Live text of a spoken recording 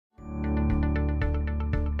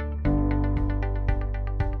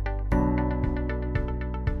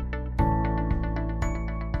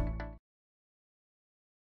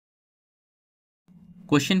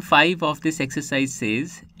Question 5 of this exercise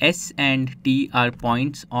says S and T are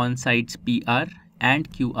points on sides PR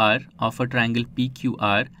and QR of a triangle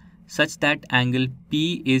PQR such that angle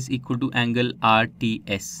P is equal to angle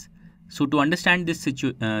RTS. So to understand this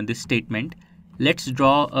statement, let's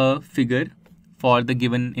draw a figure for the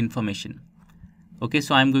given information. Okay,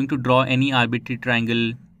 so I'm going to draw any arbitrary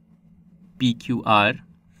triangle PQR.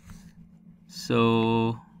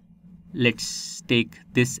 So let's take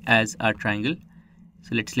this as our triangle.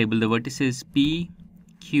 So let's label the vertices P,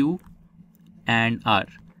 Q and R.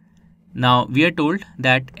 Now we are told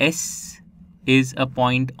that S is a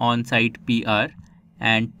point on side PR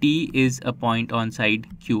and T is a point on side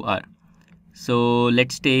QR. So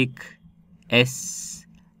let's take S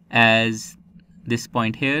as this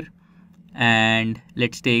point here and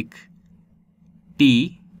let's take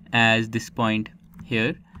T as this point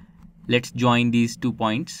here. Let's join these 2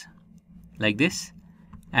 points like this.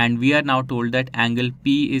 And we are now told that angle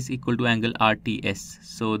P is equal to angle RTS.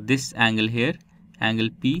 So this angle here, angle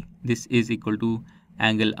P, this is equal to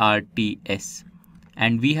angle RTS.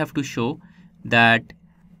 And we have to show that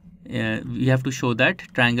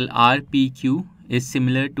triangle RPQ is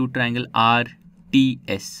similar to triangle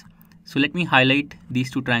RTS. So let me highlight these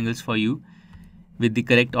 2 triangles for you with the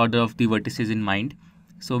correct order of the vertices in mind.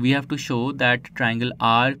 So we have to show that triangle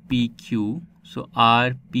RPQ. So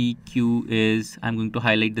RPQ is, I'm going to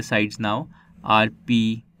highlight the sides now,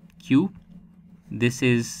 RPQ. This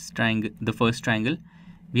is the first triangle.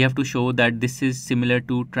 We have to show that this is similar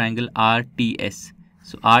to triangle RTS.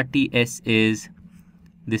 So RTS is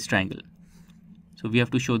this triangle. So we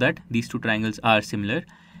have to show that these 2 triangles are similar,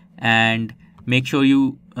 and make sure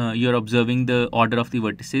you're observing the order of the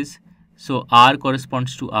vertices. So R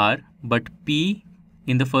corresponds to R, but P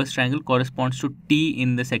in the first triangle corresponds to T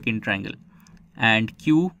in the second triangle, and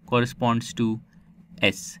Q corresponds to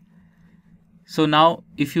S. So now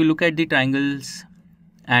if you look at the triangles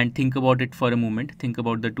and think about it for a moment, think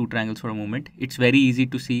about the 2 triangles for a moment, it's very easy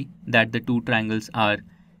to see that the 2 triangles are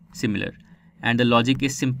similar. And the logic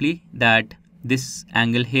is simply that this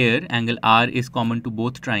angle here, angle R, is common to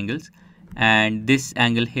both triangles, and this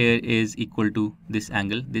angle here is equal to this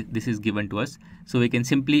angle. This is given to us. So we can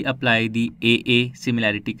simply apply the AA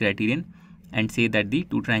similarity criterion and say that the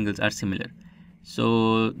 2 triangles are similar.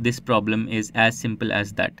 So this problem is as simple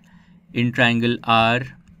as that. In triangle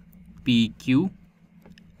RPQ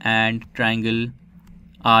and triangle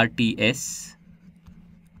RTS,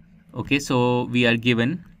 okay, so we are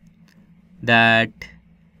given that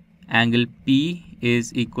angle P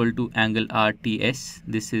is equal to angle RTS.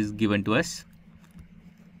 This is given to us,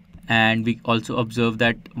 and we also observe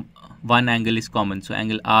that one angle is common. So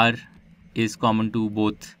angle R is common to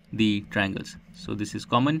both the triangles. So this is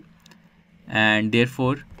common, and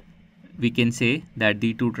therefore we can say that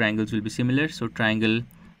the 2 triangles will be similar. So triangle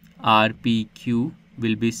RPQ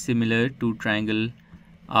will be similar to triangle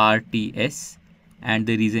RTS, and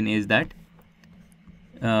the reason is that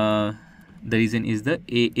the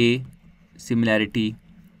AA similarity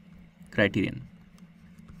criterion,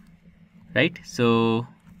 right? So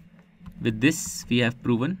with this we have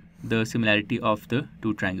proven the similarity of the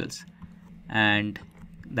 2 triangles, and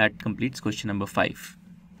that completes question number 5.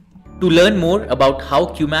 To learn more about how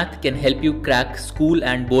QMath can help you crack school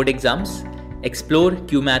and board exams, explore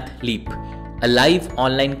QMath Leap, a live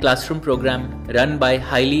online classroom program run by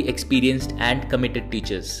highly experienced and committed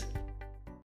teachers.